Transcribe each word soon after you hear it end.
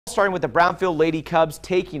starting with the Brownfield Lady Cubs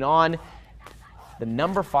taking on the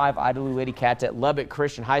number 5 Idalou Lady Cats at Lubbock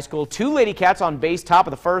Christian High School. 2 Lady Cats on base, top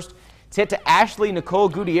of the first. It's hit to Ashley Nicole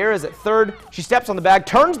Gutierrez at third. She steps on the bag,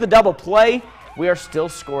 turns the double play. We are still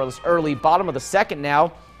scoreless early. Bottom of the second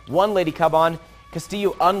now. 1 Lady Cub on.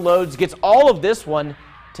 Castillo unloads, gets all of this one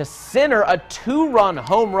to center. A 2-run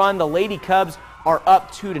home run. The Lady Cubs are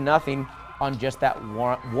up 2-0 on just that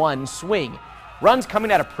one swing. Runs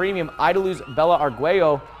coming at a premium. Idalou's Bella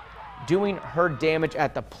Arguello doing her damage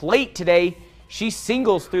at the plate today. She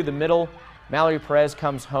singles through the middle. Mallory Perez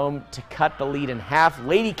comes home to cut the lead in half.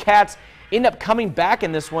 Lady Cats end up coming back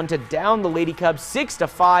in this one to down the Lady Cubs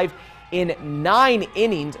 6-5 in 9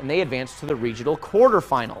 innings, and they advance to the regional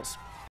quarterfinals.